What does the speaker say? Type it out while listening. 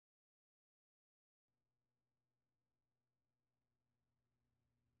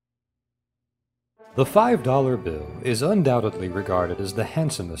The $5 bill is undoubtedly regarded as the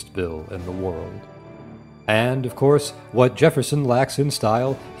handsomest bill in the world. And, of course, what Jefferson lacks in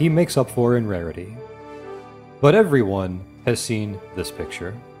style, he makes up for in rarity. But everyone has seen this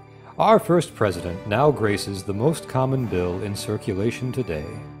picture. Our first president now graces the most common bill in circulation today.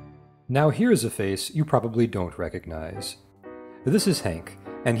 Now here's a face you probably don't recognize. This is Hank,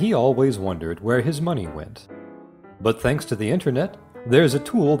 and he always wondered where his money went. But thanks to the internet, there's a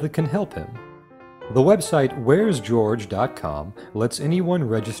tool that can help him. The website where'sgeorge.com lets anyone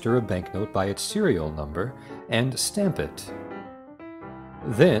register a banknote by its serial number and stamp it.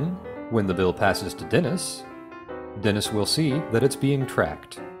 Then, when the bill passes to Dennis, Dennis will see that it's being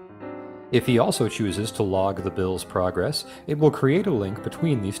tracked. If he also chooses to log the bill's progress, it will create a link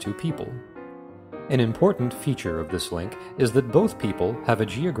between these two people. An important feature of this link is that both people have a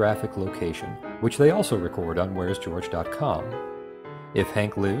geographic location, which they also record on where'sgeorge.com. If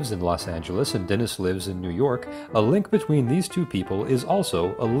Hank lives in Los Angeles and Dennis lives in New York, a link between these two people is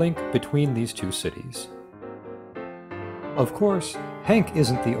also a link between these two cities. Of course, Hank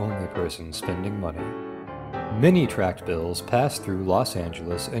isn't the only person spending money. Many tracked bills pass through Los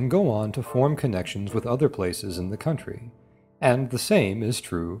Angeles and go on to form connections with other places in the country, and the same is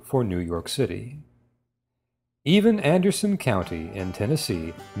true for New York City. Even Anderson County in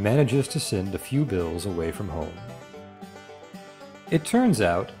Tennessee manages to send a few bills away from home. It turns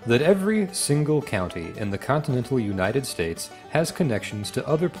out that every single county in the continental United States has connections to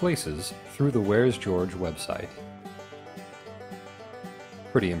other places through the Where's George website.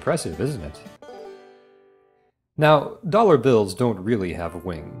 Pretty impressive, isn't it? Now, dollar bills don't really have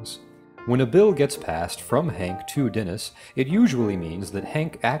wings. When a bill gets passed from Hank to Dennis, it usually means that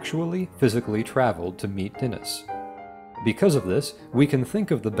Hank actually physically traveled to meet Dennis. Because of this, we can think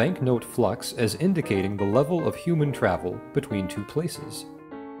of the banknote flux as indicating the level of human travel between two places.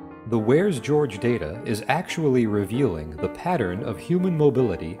 The Where's George data is actually revealing the pattern of human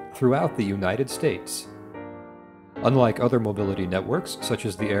mobility throughout the United States. Unlike other mobility networks, such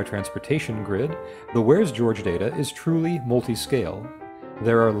as the Air Transportation Grid, the Where's George data is truly multi-scale.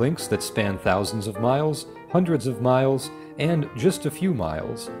 There are links that span thousands of miles, hundreds of miles, and just a few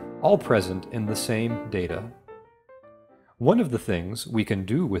miles, all present in the same data. One of the things we can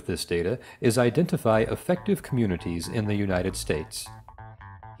do with this data is identify effective communities in the United States.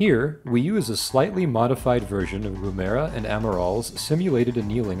 Here, we use a slightly modified version of Rumera and Amaral's simulated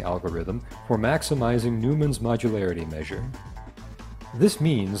annealing algorithm for maximizing Newman's modularity measure. This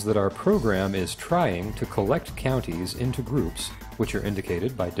means that our program is trying to collect counties into groups, which are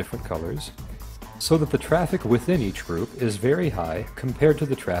indicated by different colors, so that the traffic within each group is very high compared to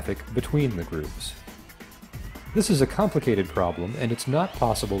the traffic between the groups. This is a complicated problem, and it's not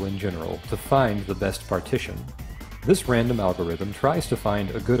possible in general to find the best partition. This random algorithm tries to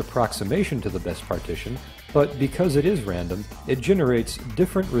find a good approximation to the best partition, but because it is random, it generates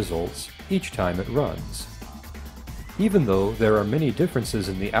different results each time it runs. Even though there are many differences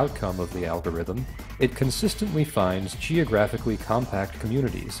in the outcome of the algorithm, it consistently finds geographically compact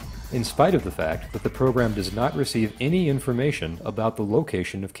communities, in spite of the fact that the program does not receive any information about the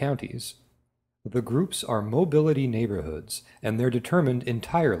location of counties. The groups are mobility neighborhoods, and they're determined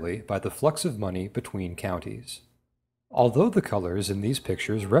entirely by the flux of money between counties. Although the colors in these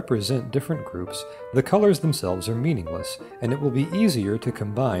pictures represent different groups, the colors themselves are meaningless, and it will be easier to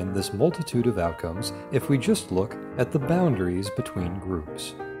combine this multitude of outcomes if we just look at the boundaries between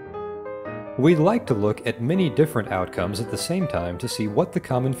groups. We'd like to look at many different outcomes at the same time to see what the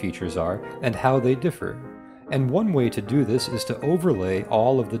common features are and how they differ. And one way to do this is to overlay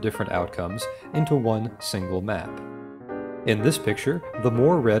all of the different outcomes into one single map. In this picture, the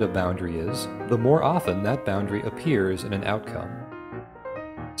more red a boundary is, the more often that boundary appears in an outcome.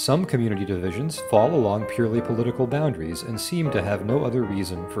 Some community divisions fall along purely political boundaries and seem to have no other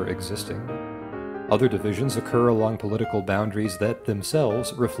reason for existing. Other divisions occur along political boundaries that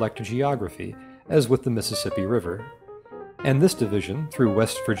themselves reflect geography, as with the Mississippi River. And this division, through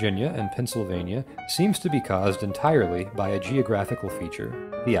West Virginia and Pennsylvania, seems to be caused entirely by a geographical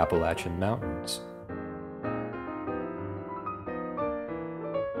feature, the Appalachian Mountains.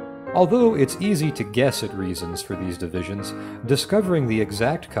 Although it's easy to guess at reasons for these divisions, discovering the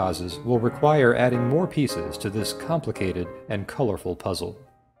exact causes will require adding more pieces to this complicated and colorful puzzle.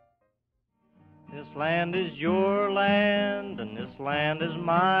 This land is your land, and this land is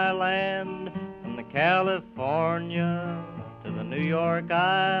my land, from the California to the New York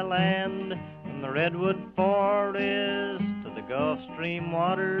Island, from the Redwood Forest to the Gulf Stream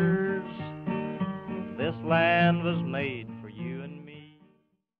waters. This land was made